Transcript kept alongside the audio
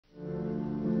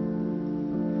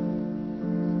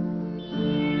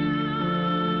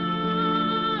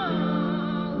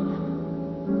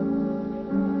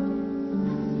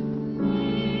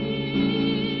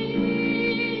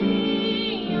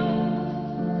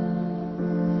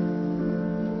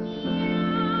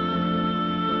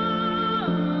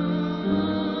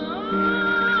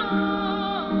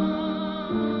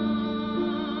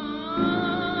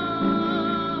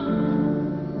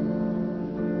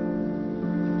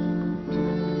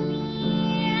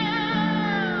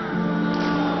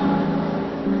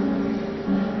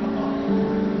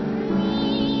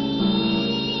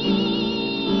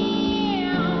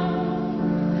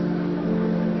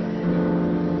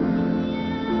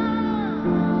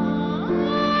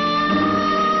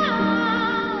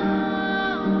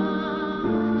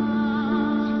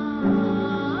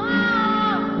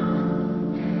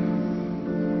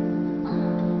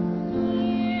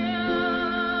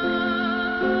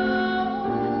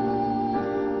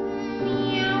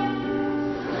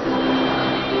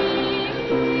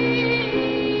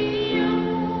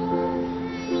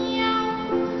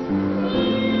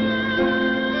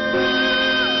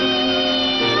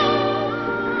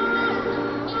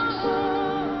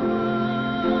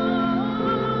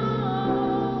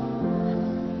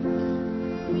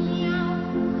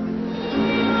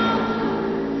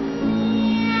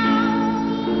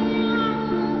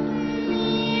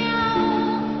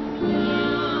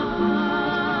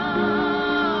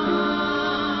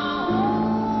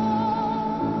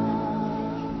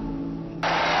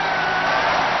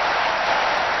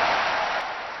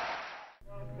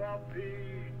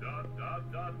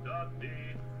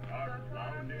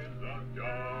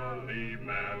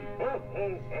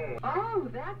Oh,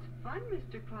 that's fun,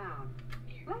 Mr. Clown.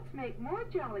 Let's make more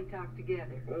jolly talk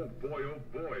together. Oh boy,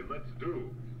 let's do.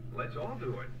 Let's all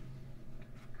do it.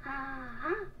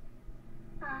 Uh-huh.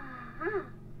 Uh-huh.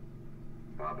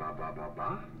 Ba ba ba ba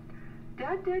ba.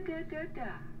 Da da da da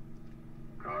da.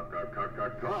 Ka ka ka ka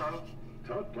ka.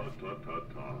 Ta ta ta ta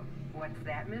ta. What's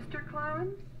that, Mr.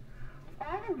 Clown?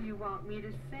 Oh, you want me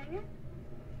to sing it?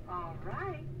 All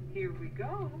right, here we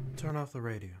go. Turn off the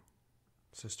radio,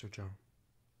 Sister Joan.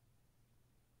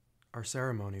 Our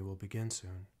ceremony will begin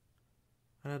soon,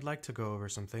 and I'd like to go over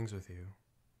some things with you.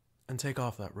 And take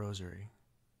off that rosary.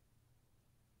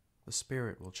 The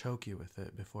spirit will choke you with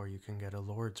it before you can get a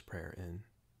Lord's Prayer in.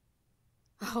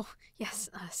 Oh, yes,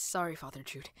 sorry, Father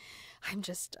Jude. I'm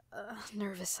just,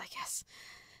 nervous, I guess.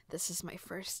 This is my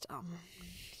first,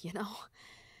 you know.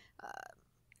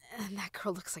 And that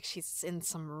girl looks like she's in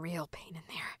some real pain in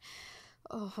there.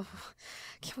 Oh,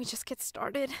 can we just get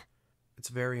started? It's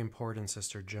very important,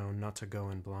 Sister Joan, not to go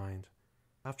in blind.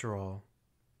 After all,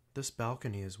 this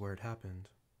balcony is where it happened.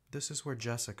 This is where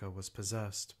Jessica was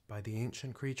possessed by the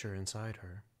ancient creature inside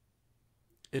her.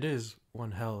 It is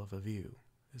one hell of a view,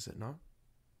 is it not?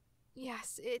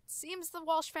 Yes, it seems the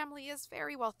Walsh family is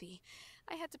very wealthy.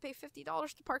 I had to pay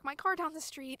 $50 to park my car down the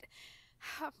street.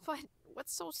 But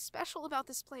what's so special about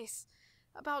this place?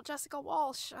 About Jessica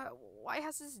Walsh? Why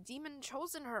has this demon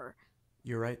chosen her?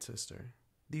 You're right, sister.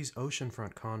 These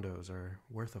oceanfront condos are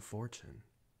worth a fortune.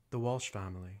 The Walsh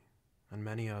family, and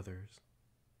many others,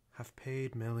 have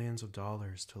paid millions of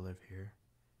dollars to live here.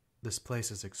 This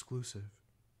place is exclusive.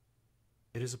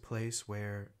 It is a place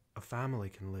where a family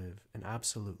can live in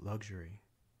absolute luxury,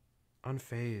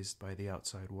 unfazed by the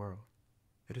outside world.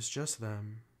 It is just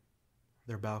them,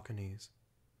 their balconies,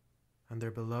 and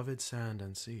their beloved sand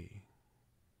and sea.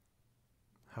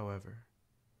 However,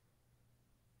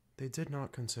 they did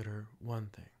not consider one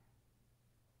thing: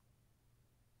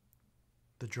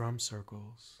 the drum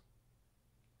circles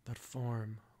that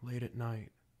form late at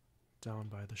night down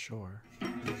by the shore.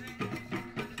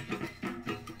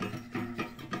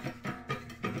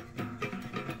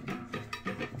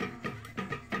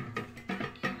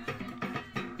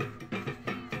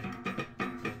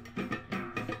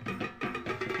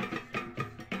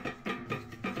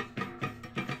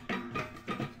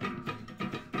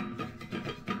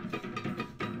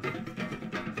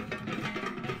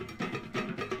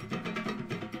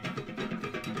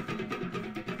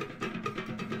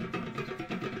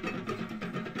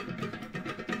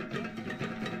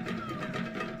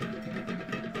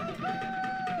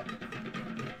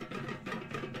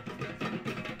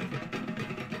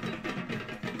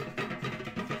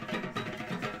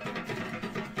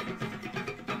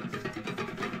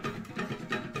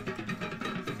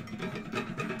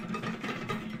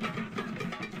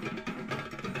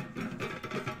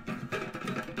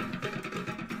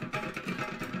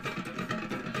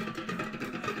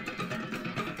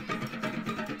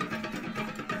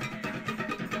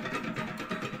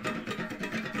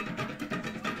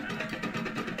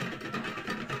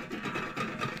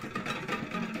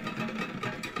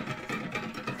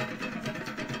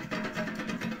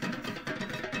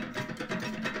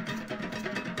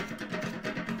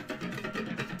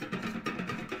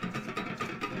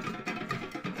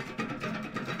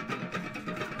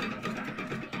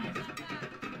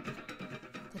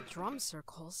 Drum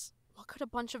circles? What could a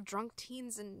bunch of drunk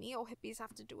teens and neo-hippies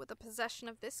have to do with a possession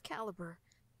of this caliber?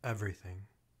 Everything.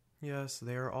 Yes,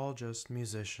 they are all just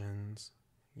musicians,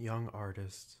 young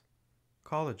artists,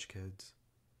 college kids,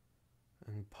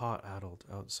 and pot-addled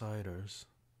outsiders.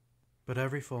 But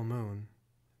every full moon,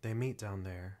 they meet down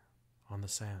there on the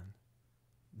sand.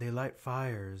 They light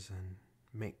fires and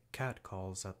make cat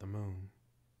calls at the moon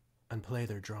and play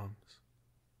their drums.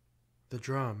 The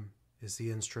drum is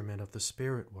the instrument of the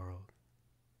spirit world.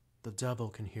 The devil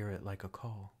can hear it like a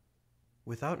call.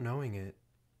 Without knowing it,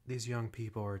 these young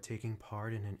people are taking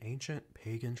part in an ancient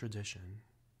pagan tradition.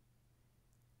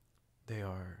 They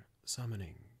are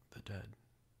summoning the dead.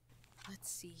 Let's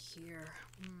see here.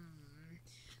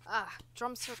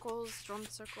 Drum circles.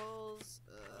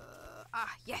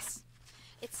 Yes.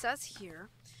 It says here,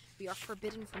 we are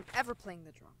forbidden from ever playing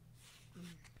the drum.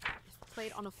 If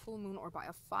played on a full moon or by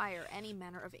a fire, any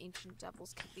manner of ancient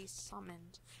devils can be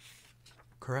summoned.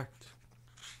 Correct.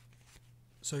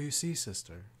 So you see,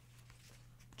 sister,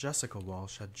 Jessica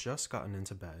Walsh had just gotten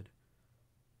into bed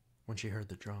when she heard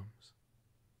the drums.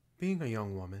 Being a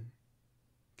young woman,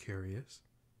 curious,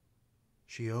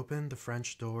 she opened the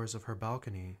French doors of her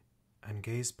balcony and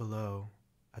gazed below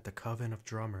at the coven of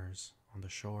drummers on the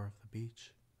shore of the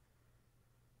beach.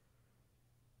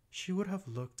 She would have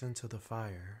looked into the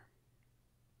fire,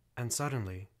 and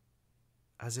suddenly,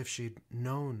 as if she'd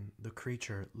known the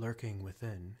creature lurking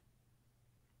within.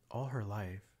 All her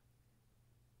life,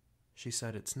 she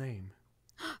said its name.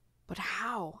 But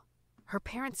how? Her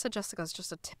parents said Jessica's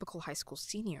just a typical high school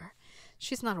senior.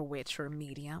 She's not a witch or a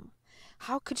medium.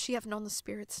 How could she have known the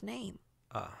spirit's name?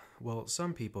 Well,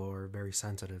 some people are very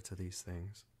sensitive to these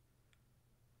things.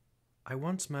 I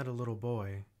once met a little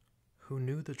boy who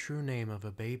knew the true name of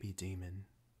a baby demon.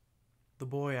 The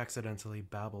boy accidentally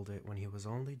babbled it when he was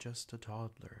only just a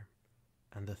toddler,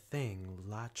 and the thing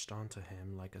latched onto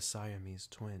him like a Siamese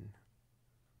twin.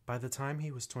 By the time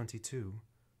he was 22,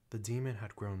 the demon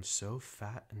had grown so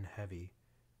fat and heavy,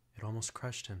 it almost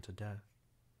crushed him to death.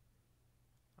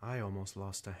 I almost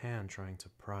lost a hand trying to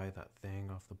pry that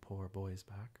thing off the poor boy's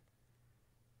back.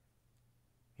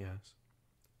 Yes,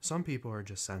 some people are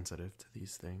just sensitive to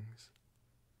these things.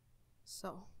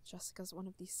 So, Jessica's one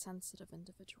of these sensitive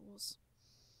individuals.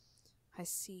 I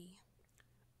see.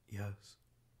 Yes.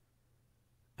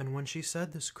 And when she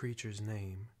said this creature's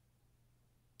name,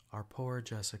 our poor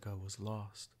Jessica was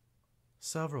lost.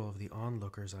 Several of the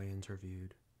onlookers I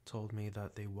interviewed told me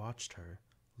that they watched her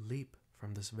leap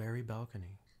from this very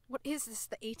balcony. What is this,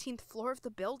 the 18th floor of the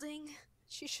building?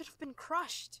 She should have been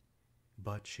crushed.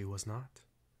 But she was not.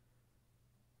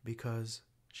 Because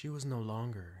she was no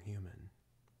longer human.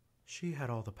 She had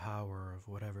all the power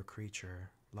of whatever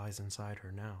creature lies inside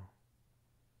her now.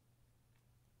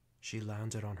 She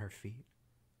landed on her feet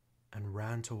and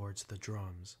ran towards the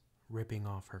drums, ripping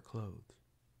off her clothes.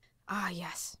 Ah,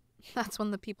 yes. That's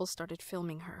when the people started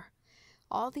filming her.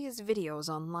 All these videos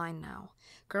online now.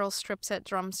 Girl strips at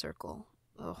drum circle.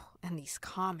 Oh, and these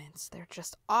comments, they're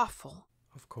just awful.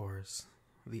 Of course,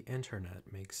 the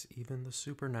internet makes even the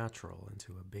supernatural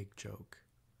into a big joke.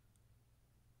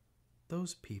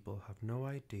 Those people have no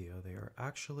idea they are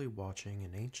actually watching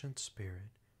an ancient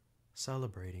spirit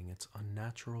celebrating its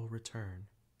unnatural return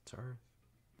to Earth.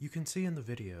 You can see in the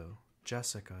video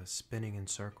Jessica spinning in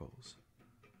circles,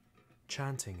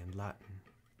 chanting in Latin,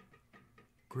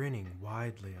 grinning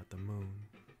widely at the moon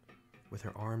with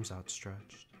her arms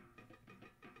outstretched.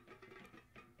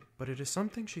 But it is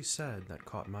something she said that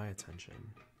caught my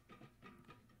attention.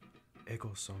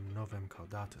 Ego sum novem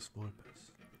caudatus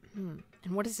vulpes. And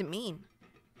what does it mean?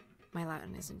 My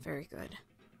Latin isn't very good.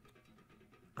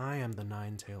 I am the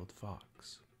nine-tailed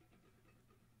fox.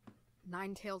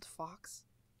 Nine-tailed fox?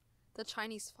 The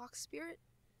Chinese fox spirit?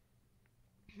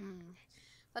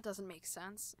 That doesn't make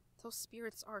sense. Those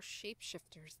spirits are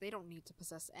shapeshifters. They don't need to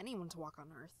possess anyone to walk on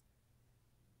Earth.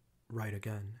 Right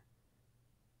again.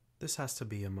 This has to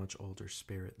be a much older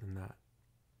spirit than that.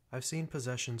 I've seen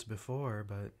possessions before,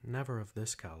 but never of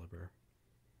this caliber.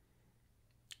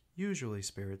 Usually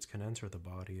spirits can enter the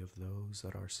body of those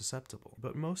that are susceptible,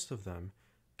 but most of them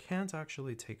can't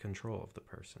actually take control of the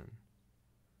person.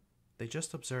 They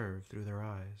just observe through their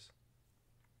eyes.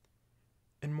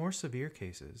 In more severe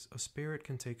cases, a spirit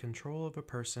can take control of a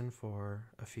person for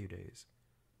a few days,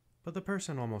 but the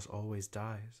person almost always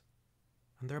dies,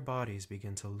 and their bodies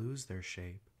begin to lose their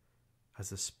shape as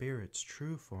the spirit's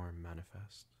true form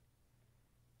manifests,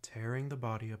 tearing the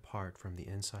body apart from the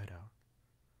inside out.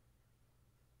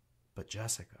 But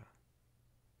Jessica,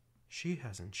 she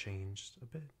hasn't changed a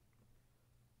bit.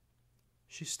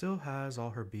 She still has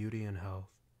all her beauty and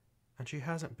health, and she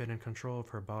hasn't been in control of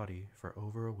her body for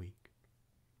over a week.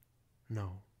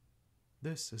 No,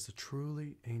 this is a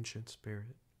truly ancient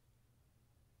spirit.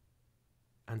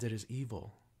 And it is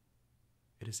evil.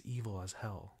 It is evil as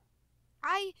hell.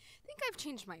 I think I've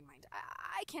changed my mind.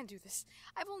 I can't do this.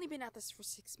 I've only been at this for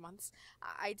 6 months.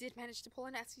 I did manage to pull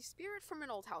a nasty spirit from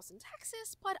an old house in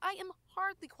Texas, but I am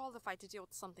hardly qualified to deal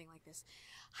with something like this.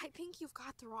 I think you've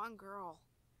got the wrong girl.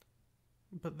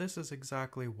 But this is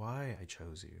exactly why I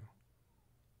chose you.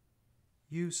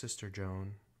 You, Sister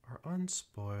Joan, are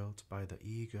unspoiled by the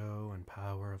ego and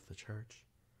power of the church.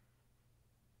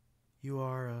 You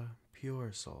are a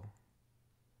pure soul.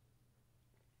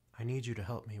 I need you to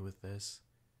help me with this.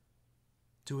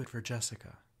 Do it for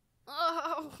Jessica.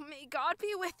 Oh, may God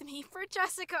be with me for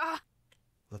Jessica.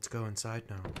 Let's go inside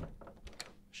now.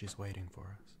 She's waiting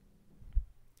for us.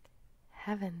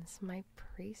 Heavens, my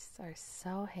priests are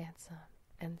so handsome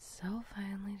and so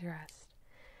finely dressed.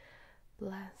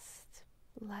 Blessed,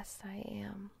 blessed I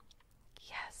am.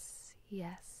 Yes,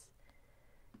 yes,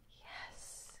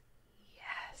 yes,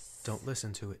 yes. Don't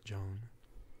listen to it, Joan.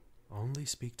 Only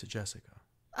speak to Jessica.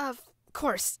 Of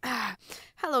course.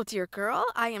 Hello, dear girl.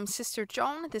 I am Sister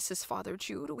Joan. This is Father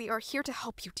Jude. We are here to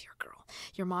help you, dear girl.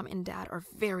 Your mom and dad are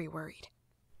very worried.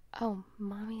 Oh,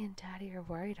 Mommy and Daddy are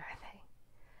worried, are they?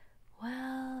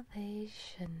 Well, they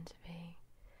shouldn't be.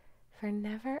 For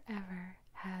never ever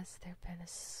Has there been a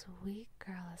sweet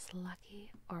girl as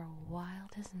lucky or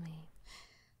wild as me?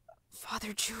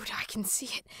 Father Jude, I can see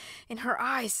it in her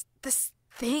eyes. This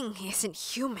thing isn't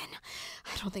human.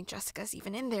 I don't think Jessica's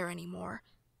even in there anymore.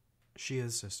 She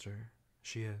is, sister.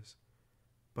 She is.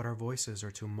 But our voices are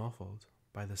too muffled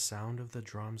by the sound of the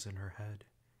drums in her head.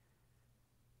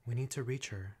 We need to reach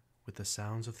her with the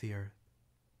sounds of the earth.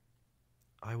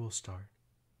 I will start.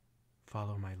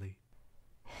 Follow my lead.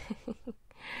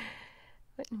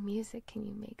 What music can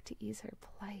you make to ease her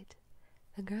plight?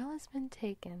 The girl has been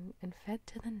taken and fed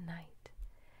to the night,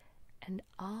 and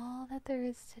all that there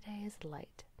is today is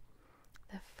light,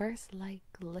 the first light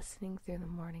glistening through the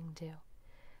morning dew.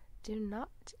 Do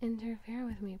not interfere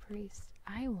with me, priest.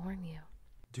 I warn you.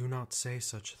 Do not say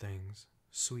such things,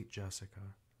 sweet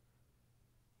Jessica.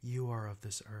 You are of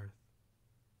this earth.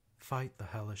 Fight the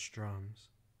hellish drums.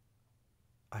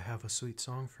 I have a sweet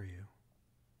song for you.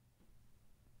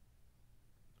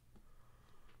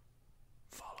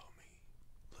 Follow me,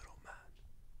 little man,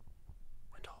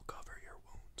 and I'll cover your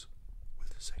wounds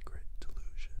with sacred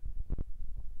delusion.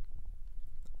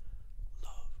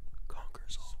 Love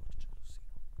conquers all.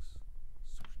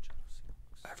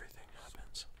 Everything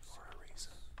happens for a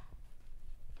reason.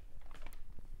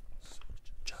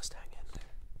 Just hang in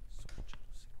there.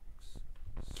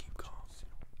 Keep calm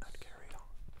and carry on.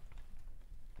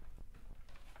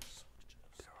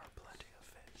 There are plenty of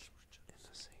fish in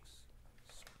the sea.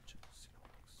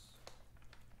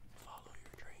 Follow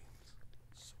your dreams.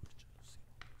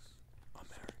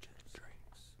 American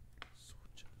dreams.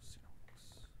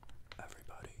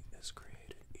 Everybody is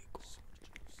created equal.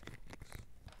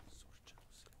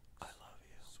 I love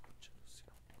you.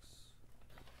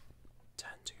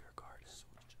 Tend to your garden.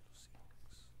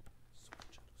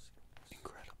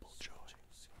 Incredible joy.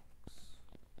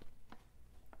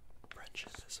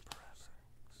 Friendship is forever.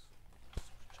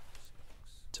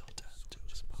 Till death do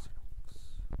us part.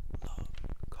 Love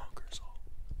conquers all.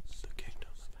 The kingdom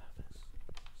of heaven.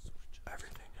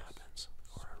 Everything happens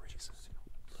for a reason,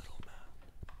 little man.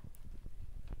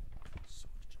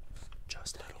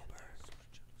 Just little bird.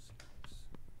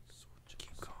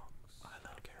 Keep calm.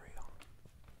 I'll carry on.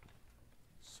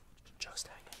 Just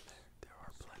hang in there. There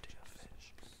are plenty of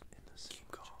fish in the sea.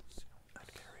 Keep calm and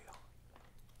carry on.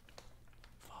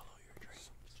 Follow your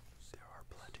dreams. There are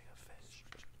plenty of fish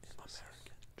in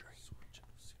American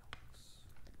dreams.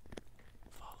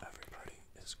 Follow. Everybody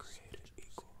is created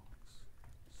equal.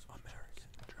 American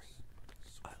dream.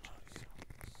 I love you.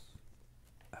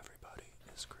 Everybody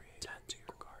is created. Tend to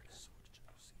your garden.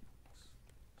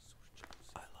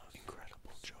 I love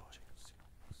incredible joy.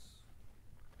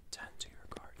 Tend to your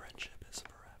garden. Friendship is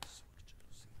forever.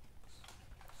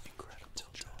 Incredible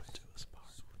joy do us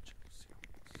part.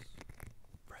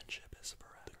 Friendship is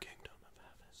forever. The kingdom of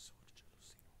heaven.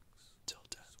 Till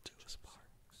death do us part.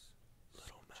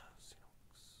 Little man.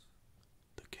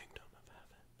 The kingdom of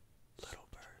heaven. Little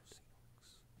bird.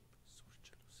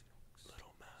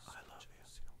 Little man. I love you.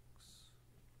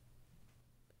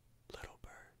 Little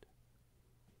bird.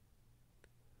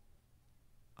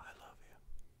 I love you.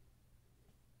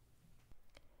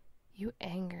 You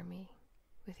anger me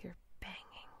with your banging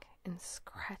and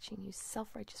scratching, you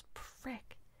self-righteous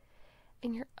prick.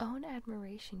 In your own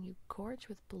admiration, you gorge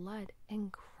with blood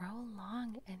and grow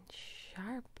long and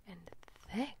sharp and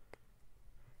thick.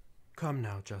 Come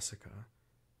now, Jessica.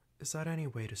 Is that any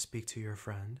way to speak to your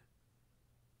friend?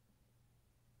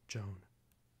 Joan,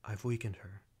 I've weakened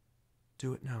her.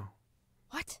 Do it now.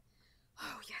 What?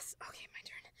 Oh, yes. Okay, my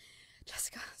turn.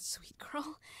 Jessica, sweet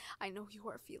girl, I know you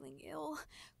are feeling ill.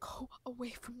 Go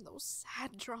away from those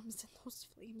sad drums and those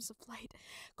flames of light.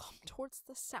 Come towards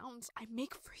the sounds I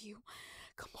make for you.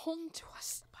 Come home to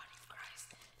us. The body of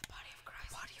Christ. The body of Christ.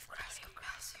 The body of Christ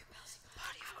compels you. The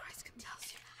body of Christ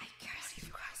compels you. I cast you.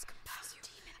 Christ compels you.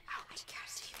 Demon out. I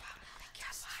cast you out. I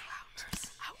cast you out. Mercy.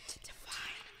 Out.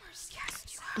 Divine mercy.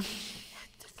 Cast you out.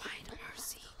 Divine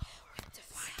mercy. With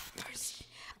divine mercy.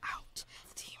 Out.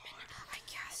 Demon. I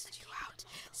cast you out.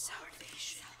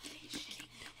 Salvation. The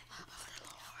kingdom of the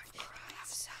Lord. Out of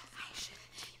salvation.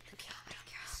 The kingdom. I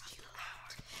cast you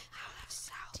out. Out of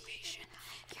salvation.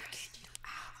 Cast you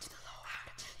out. The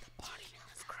Lord. The body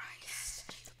of Christ.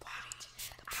 The body.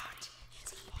 The body.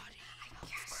 The body. I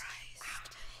cast Christ out.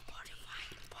 The body.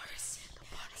 The mercy. The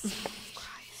body of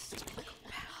Christ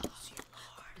compels you,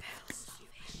 Lord.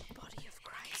 The body of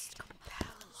Christ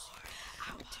compels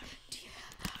out.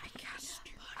 Demon. I cast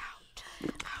you out.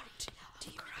 Out.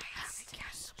 Demon. I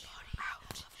cast you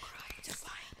out.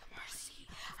 Divine mercy.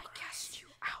 I cast you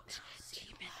out.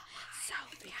 Demon.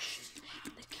 Salvation.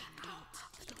 The kingdom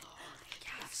of the Lord. I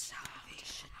cast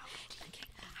salvation. The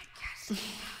kingdom. I cast you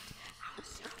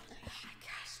out.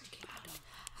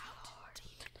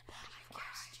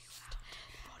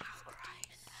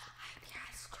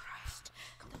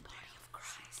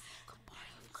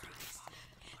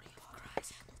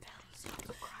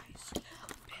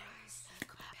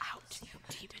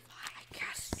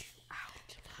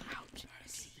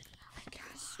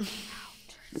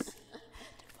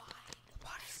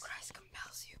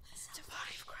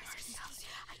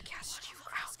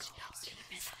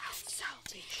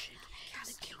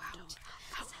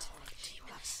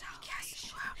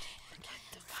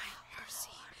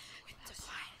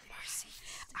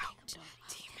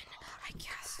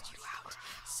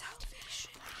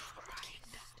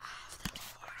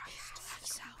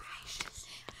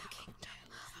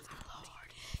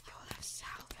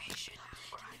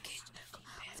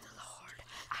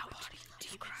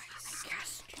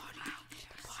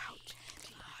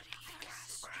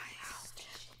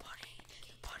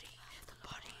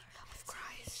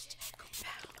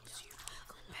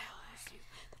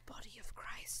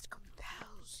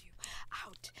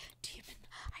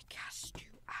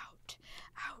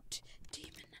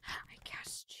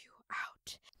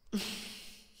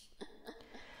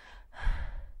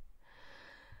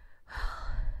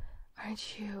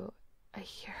 Aren't you a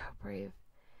hero, brave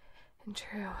and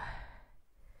true?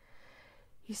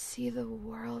 You see the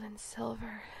world in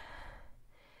silver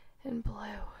and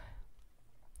blue.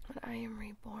 When I am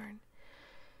reborn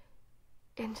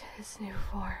into this new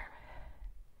form,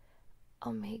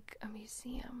 I'll make a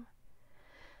museum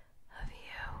of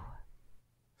you.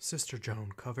 Sister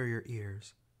Joan, cover your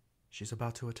ears. She's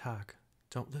about to attack.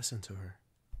 Don't listen to her.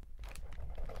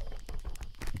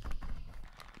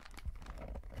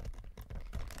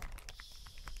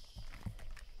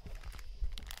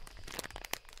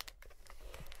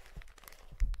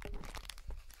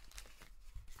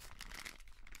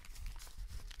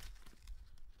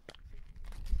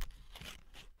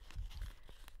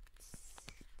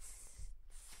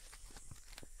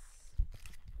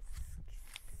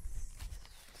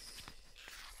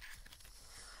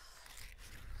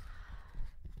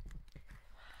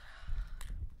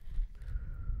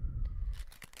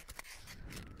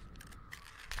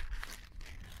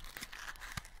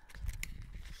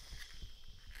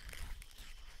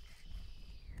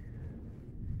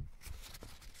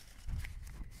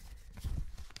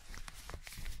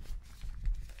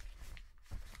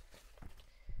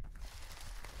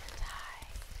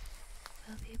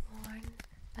 Will be born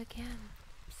again,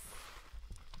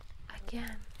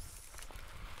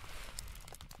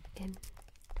 in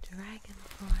dragon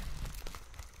form.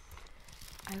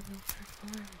 I will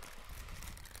perform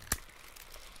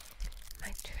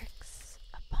my tricks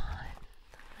upon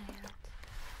the land.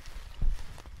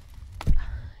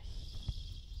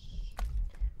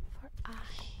 For I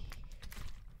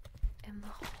am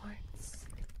the horns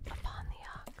upon the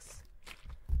ox.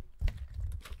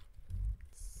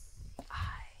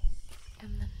 I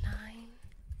am the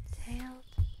nine-tailed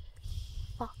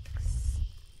fox.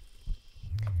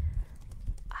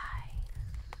 I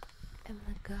am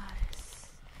the goddess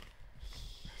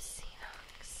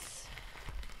Lucinox.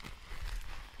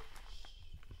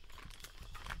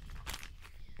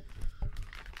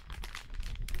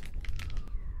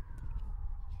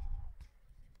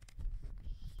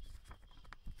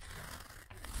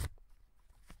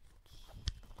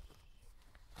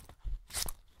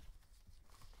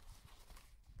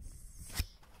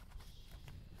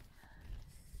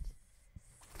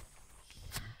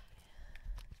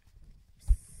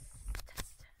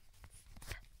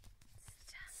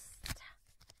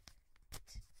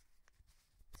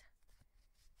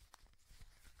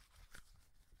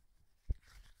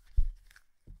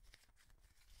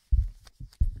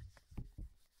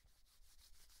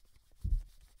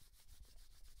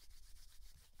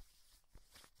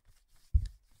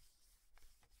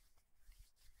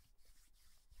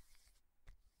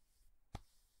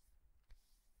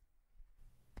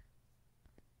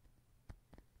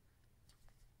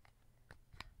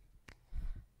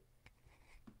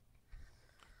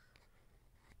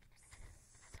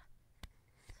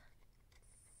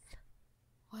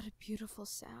 What a beautiful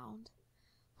sound.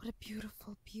 What a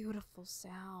beautiful, beautiful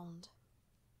sound.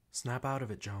 Snap out of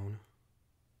it, Joan.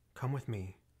 Come with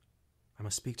me. I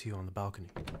must speak to you on the balcony.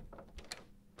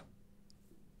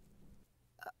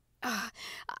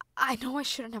 I know I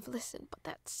shouldn't have listened, but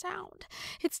that sound,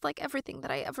 it's like everything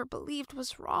that I ever believed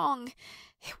was wrong.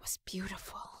 It was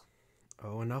beautiful.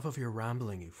 Oh, enough of your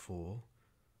rambling, you fool.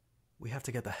 We have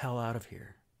to get the hell out of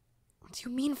here. What do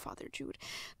you mean, Father Jude?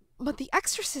 But the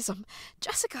exorcism,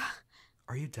 Jessica.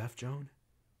 Are you deaf, Joan?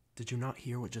 Did you not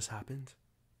hear what just happened?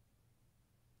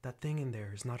 That thing in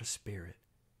there is not a spirit.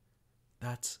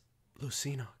 That's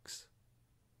Lucinox.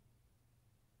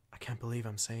 I can't believe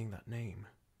I'm saying that name.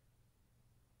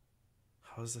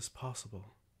 How is this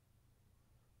possible?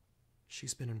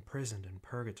 She's been imprisoned in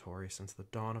Purgatory since the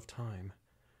dawn of time.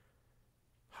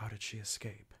 How did she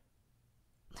escape?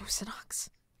 Lucinox?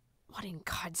 What in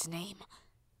God's name?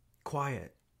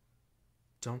 Quiet.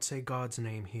 Don't say God's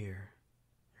name here.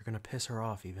 You're gonna piss her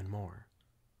off even more.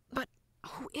 But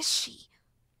who is she?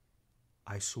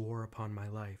 I swore upon my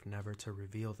life never to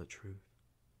reveal the truth.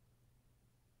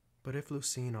 But if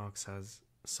Lucinox has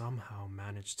somehow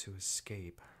managed to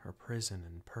escape her prison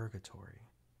in Purgatory,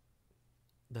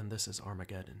 then this is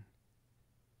Armageddon.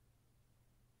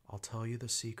 I'll tell you the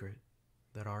secret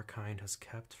that our kind has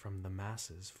kept from the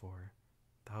masses for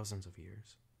thousands of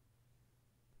years.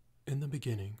 In the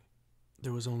beginning,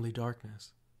 there was only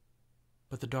darkness,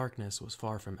 but the darkness was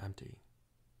far from empty.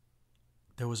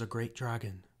 There was a great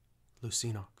dragon,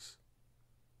 Lucinox.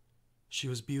 She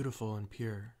was beautiful and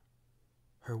pure.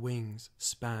 Her wings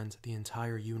spanned the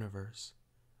entire universe,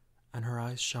 and her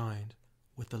eyes shined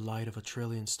with the light of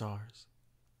 1,000,000,000,000 stars.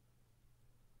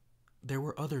 There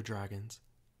were other dragons,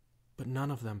 but none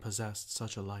of them possessed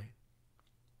such a light.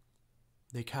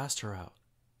 They cast her out,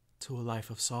 to a life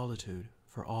of solitude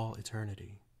for all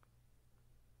eternity.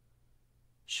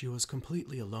 She was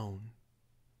completely alone,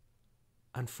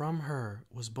 and from her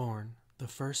was born the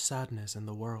first sadness in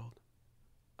the world,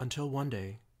 until one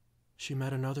day she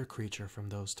met another creature from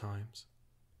those times.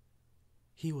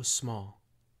 He was small,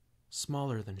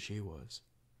 smaller than she was,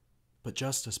 but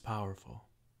just as powerful.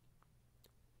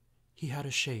 He had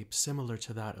a shape similar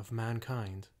to that of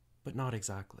mankind, but not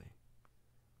exactly.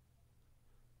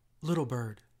 "Little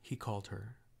bird," he called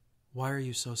her, "why are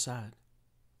you so sad?"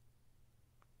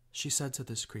 She said to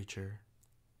this creature,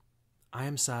 "I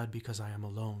am sad because I am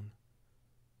alone.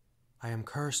 I am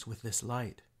cursed with this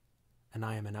light, and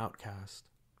I am an outcast."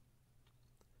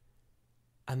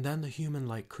 And then the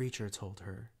human-like creature told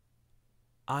her,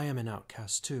 "I am an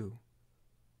outcast too,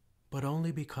 but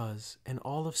only because in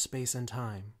all of space and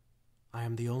time, I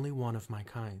am the only one of my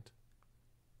kind.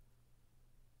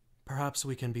 Perhaps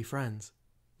we can be friends,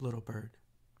 little bird."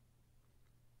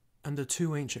 And the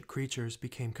two ancient creatures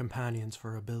became companions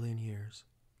for 1,000,000,000 years.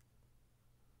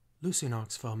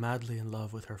 Lucinox fell madly in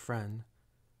love with her friend,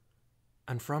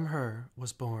 and from her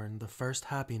was born the first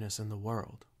happiness in the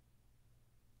world.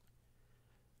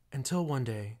 Until one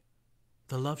day,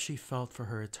 the love she felt for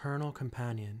her eternal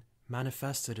companion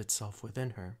manifested itself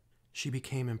within her. She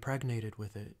became impregnated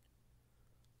with it.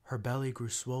 Her belly grew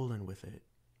swollen with it.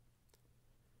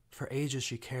 For ages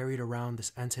she carried around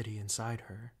this entity inside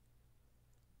her.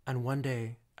 And one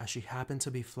day, as she happened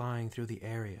to be flying through the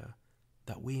area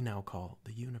that we now call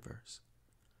the universe,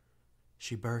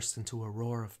 she burst into a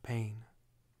roar of pain.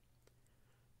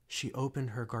 She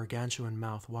opened her gargantuan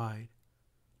mouth wide,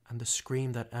 and the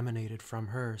scream that emanated from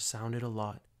her sounded a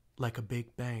lot like a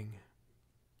big bang.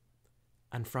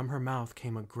 And from her mouth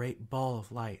came a great ball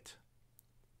of light,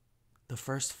 the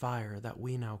first fire that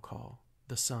we now call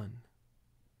the sun.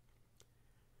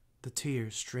 The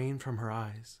tears streamed from her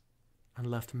eyes and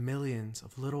left millions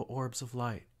of little orbs of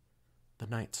light, the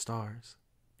night stars,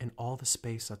 in all the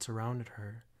space that surrounded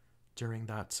her during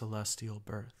that celestial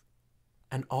birth.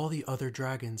 And all the other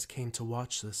dragons came to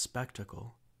watch this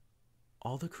spectacle.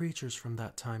 All the creatures from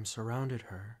that time surrounded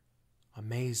her,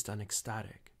 amazed and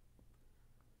ecstatic.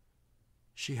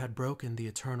 She had broken the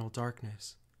eternal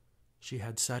darkness. She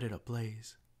had set it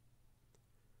ablaze.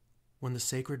 When the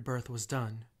sacred birth was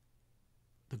done,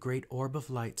 the great orb of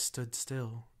light stood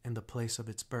still in the place of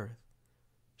its birth,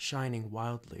 shining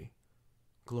wildly,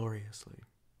 gloriously.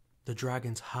 The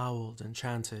dragons howled and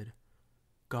chanted,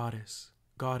 "Goddess,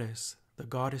 goddess, the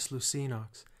goddess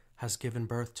Lucinox has given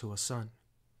birth to a son."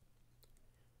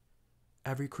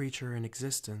 Every creature in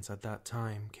existence at that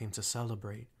time came to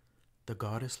celebrate the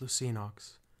goddess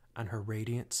Lucinox and her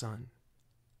radiant son.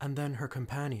 And then her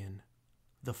companion,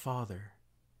 the father,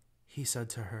 he said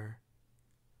to her,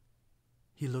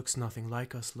 "He looks nothing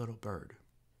like us, little bird."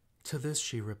 To this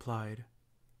she replied,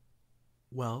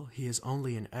 "Well, he is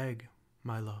only an egg,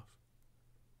 my love.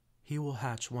 He will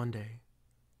hatch one day,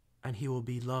 and he will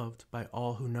be loved by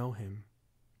all who know him."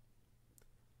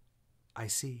 "I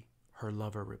see," her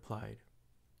lover replied.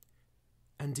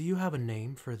 "And do you have a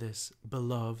name for this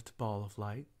beloved ball of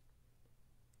light?"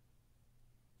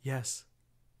 "Yes,"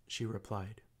 she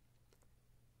replied.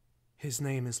 "His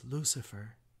name is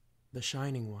Lucifer, the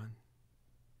Shining One."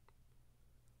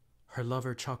 Her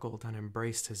lover chuckled and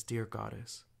embraced his dear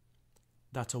goddess.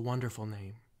 "That's a wonderful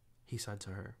name," he said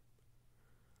to her.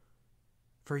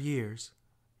 For years,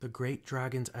 the great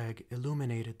dragon's egg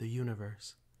illuminated the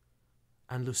universe,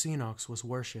 and Lucinox was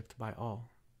worshipped by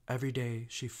all. Every day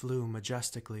she flew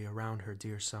majestically around her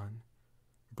dear son,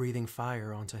 breathing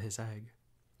fire onto his egg,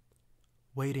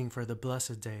 waiting for the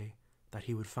blessed day that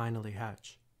he would finally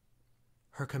hatch.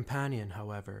 Her companion,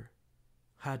 however,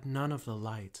 had none of the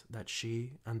light that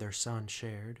she and their son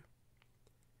shared.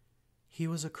 He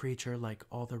was a creature like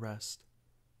all the rest,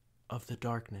 of the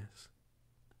darkness,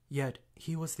 yet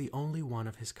he was the only one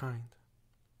of his kind.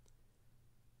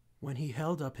 When he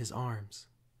held up his arms,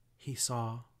 he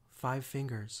saw 5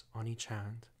 fingers on each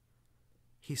hand.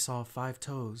 He saw 5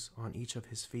 toes on each of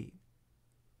his feet.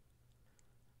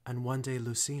 And one day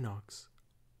Lucinox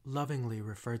lovingly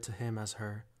referred to him as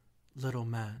her little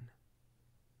man.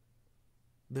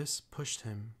 This pushed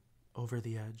him over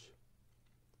the edge.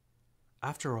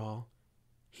 After all,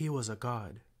 he was a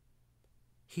god.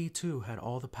 He too had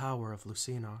all the power of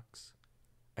Lucinox,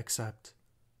 except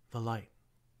the light.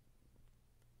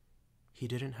 He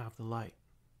didn't have the light.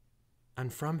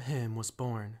 And from him was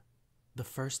born the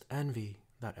first envy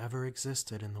that ever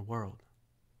existed in the world.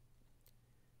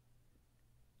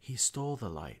 He stole the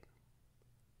light.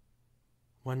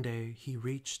 One day he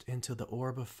reached into the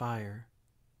orb of fire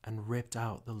and ripped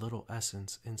out the little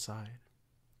essence inside.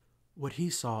 What he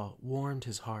saw warmed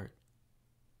his heart.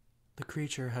 The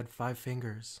creature had 5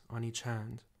 fingers on each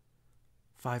hand,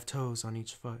 5 toes on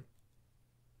each foot.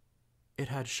 It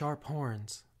had sharp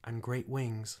horns and great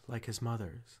wings like his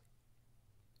mother's.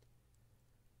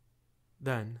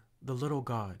 Then the little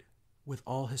god, with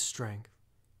all his strength,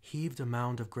 heaved a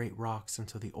mound of great rocks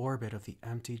into the orbit of the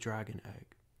empty dragon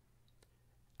egg,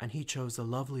 and he chose the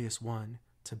loveliest one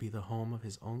to be the home of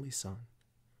his only son.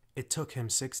 It took him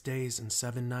 6 days and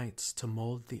 7 nights to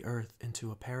mold the earth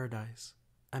into a paradise,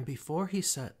 and before he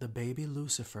set the baby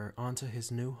Lucifer onto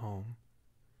his new home,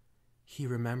 he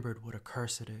remembered what a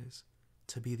curse it is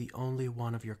to be the only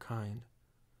one of your kind,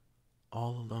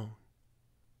 all alone.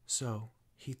 So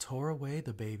he tore away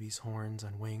the baby's horns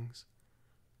and wings,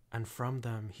 and from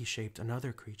them he shaped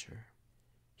another creature.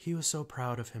 He was so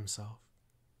proud of himself.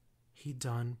 He'd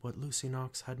done what Lucy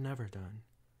Knox had never done,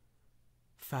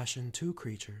 fashioned 2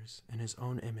 creatures in his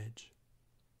own image.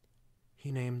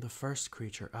 He named the first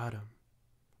creature Adam,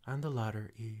 and the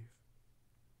latter Eve,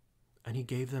 and he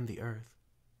gave them the earth.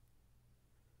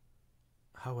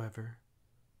 However,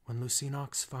 when Lucy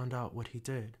Knox found out what he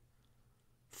did,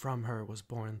 from her was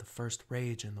born the first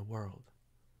rage in the world.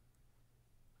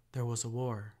 There was a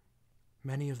war.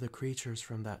 Many of the creatures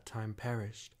from that time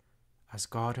perished, as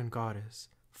god and goddess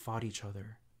fought each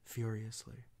other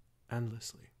furiously,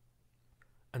 endlessly,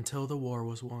 until the war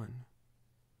was won.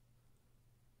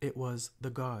 It was the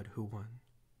god who won.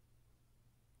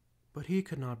 But he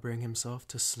could not bring himself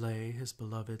to slay his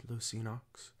beloved Lucy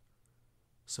Knox,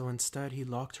 so instead he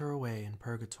locked her away in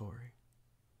Purgatory,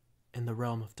 in the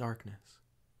realm of darkness,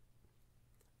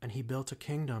 and he built a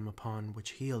kingdom upon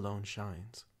which he alone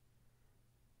shines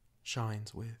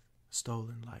with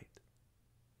stolen light.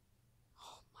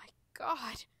 Oh my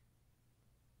God.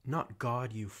 Not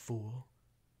God, you fool.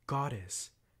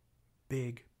 Goddess.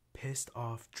 Big, pissed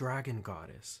off dragon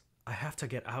goddess. I have to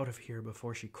get out of here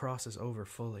before she crosses over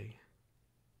fully.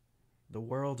 The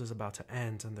world is about to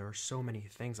end and there are so many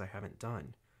things I haven't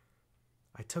done.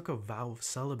 I took a vow of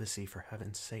celibacy for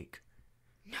heaven's sake.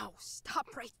 No,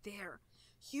 stop right there.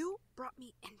 You brought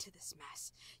me into this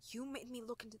mess. You made me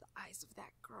look into the eyes of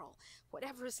that girl,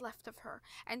 whatever is left of her,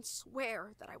 and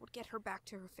swear that I would get her back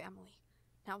to her family.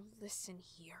 Now listen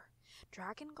here.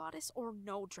 Dragon goddess or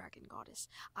no dragon goddess,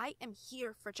 I am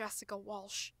here for Jessica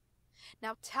Walsh.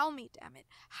 Now tell me, damn it,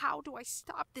 how do I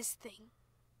stop this thing?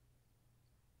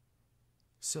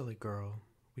 Silly girl,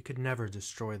 we could never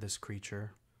destroy this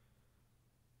creature.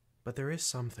 But there is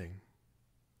something,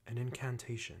 an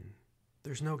incantation.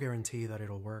 There's no guarantee that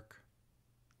it'll work,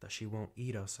 that she won't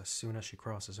eat us as soon as she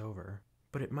crosses over,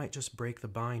 but it might just break the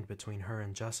bind between her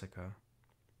and Jessica,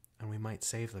 and we might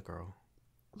save the girl.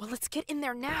 Well, let's get in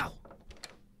there now.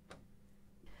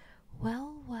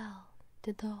 Well, well,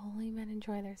 did the holy men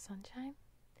enjoy their sunshine?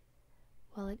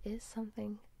 Well, it is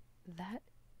something that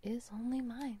is only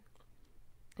mine.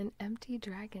 An empty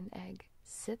dragon egg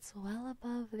sits well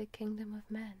above the kingdom of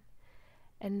men,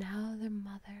 and now their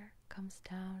mother comes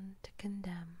down to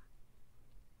condemn.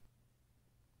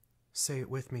 Say it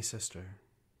with me, sister.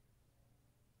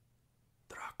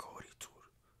 Draco oritur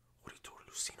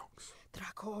lucinox.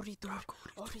 Draco oritur,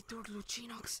 oritur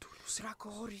lucinox. Draco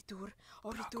oritur,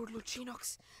 oritur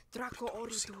lucinox. Draco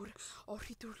oritur,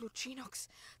 oritur lucinox.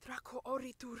 Draco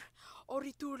oritur,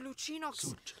 oritur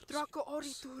lucinox. Draco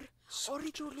oritur,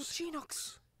 oritur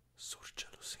lucinox. Surge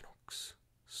lucinox.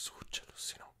 Surge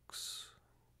lucinox.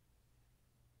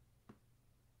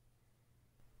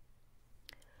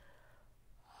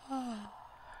 Oh,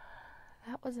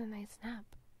 that was a nice nap.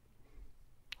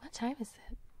 What time is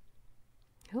it?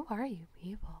 Who are you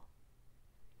people?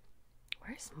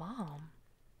 Where's Mom?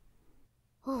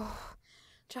 Oh,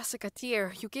 Jessica,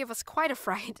 dear, you gave us quite a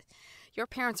fright. Your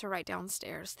parents are right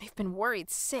downstairs. They've been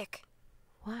worried sick.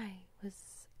 Why?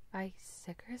 Was I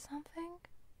sick or something?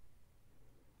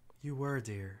 You were,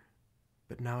 dear,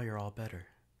 but now you're all better.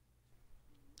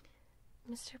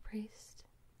 Mr. Priest,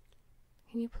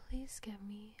 can you please get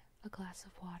me a glass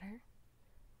of water?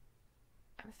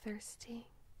 I'm thirsty.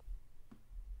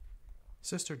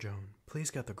 Sister Joan,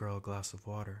 please get the girl a glass of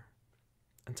water,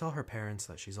 and tell her parents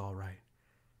that she's all right.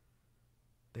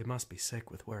 They must be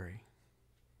sick with worry.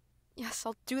 Yes,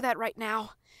 I'll do that right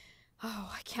now.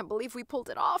 Oh, I can't believe we pulled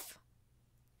it off.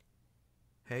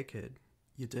 Hey, kid,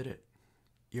 you did it.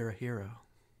 You're a hero.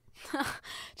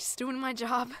 Just doing my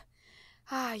job.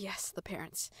 Ah, yes, the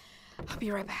parents. I'll be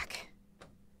right back.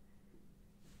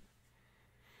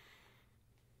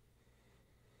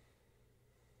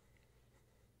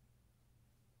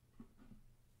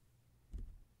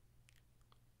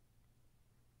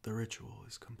 The ritual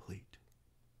is complete.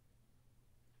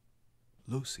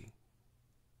 Lucy,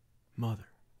 Mother,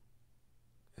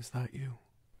 is that you?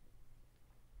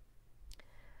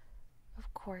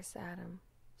 Of course, Adam.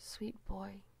 Sweet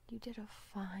boy, you did a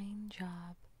fine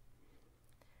job.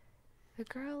 The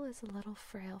girl is a little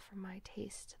frail for my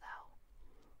taste,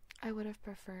 though. I would have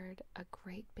preferred a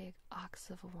great big ox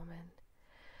of a woman.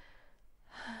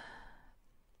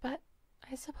 But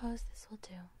I suppose this will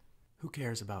do. Who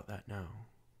cares about that now?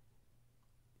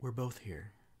 We're both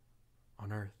here,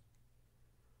 on Earth.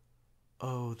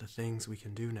 Oh, the things we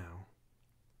can do now.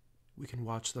 We can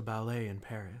watch the ballet in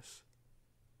Paris,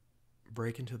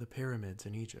 break into the pyramids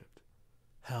in Egypt.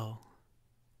 Hell,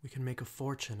 we can make a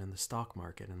fortune in the stock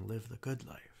market and live the good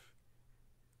life.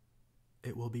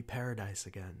 It will be paradise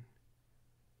again.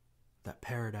 That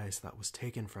paradise that was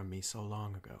taken from me so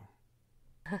long ago.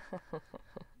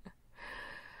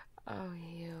 Oh,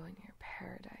 you and your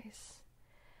paradise.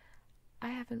 I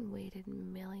haven't waited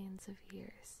millions of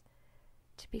years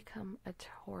to become a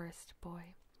tourist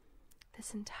boy.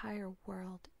 This entire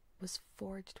world was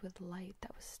forged with light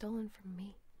that was stolen from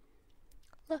me.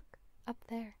 Look, up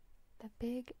there, the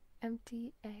big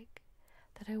empty egg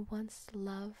that I once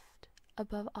loved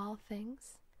above all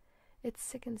things. It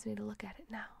sickens me to look at it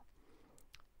now.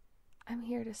 I'm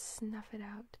here to snuff it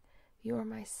out. You're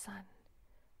my son.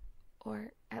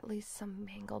 Or at least some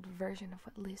mangled version of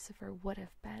what Lucifer would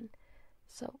have been.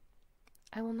 So,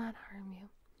 I will not harm you.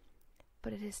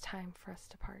 But it is time for us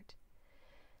to part.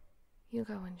 You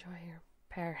go enjoy your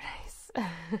paradise.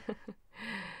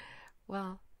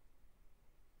 Well,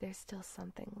 there's still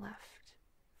something left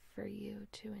for you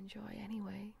to enjoy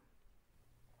anyway.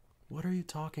 What are you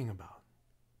talking about?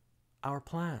 Our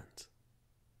plans.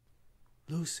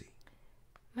 Lucy.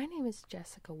 My name is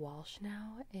Jessica Walsh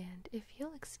now, and if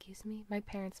you'll excuse me, my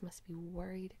parents must be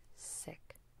worried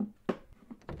sick.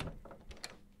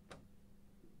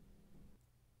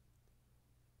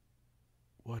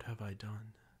 What have I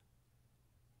done?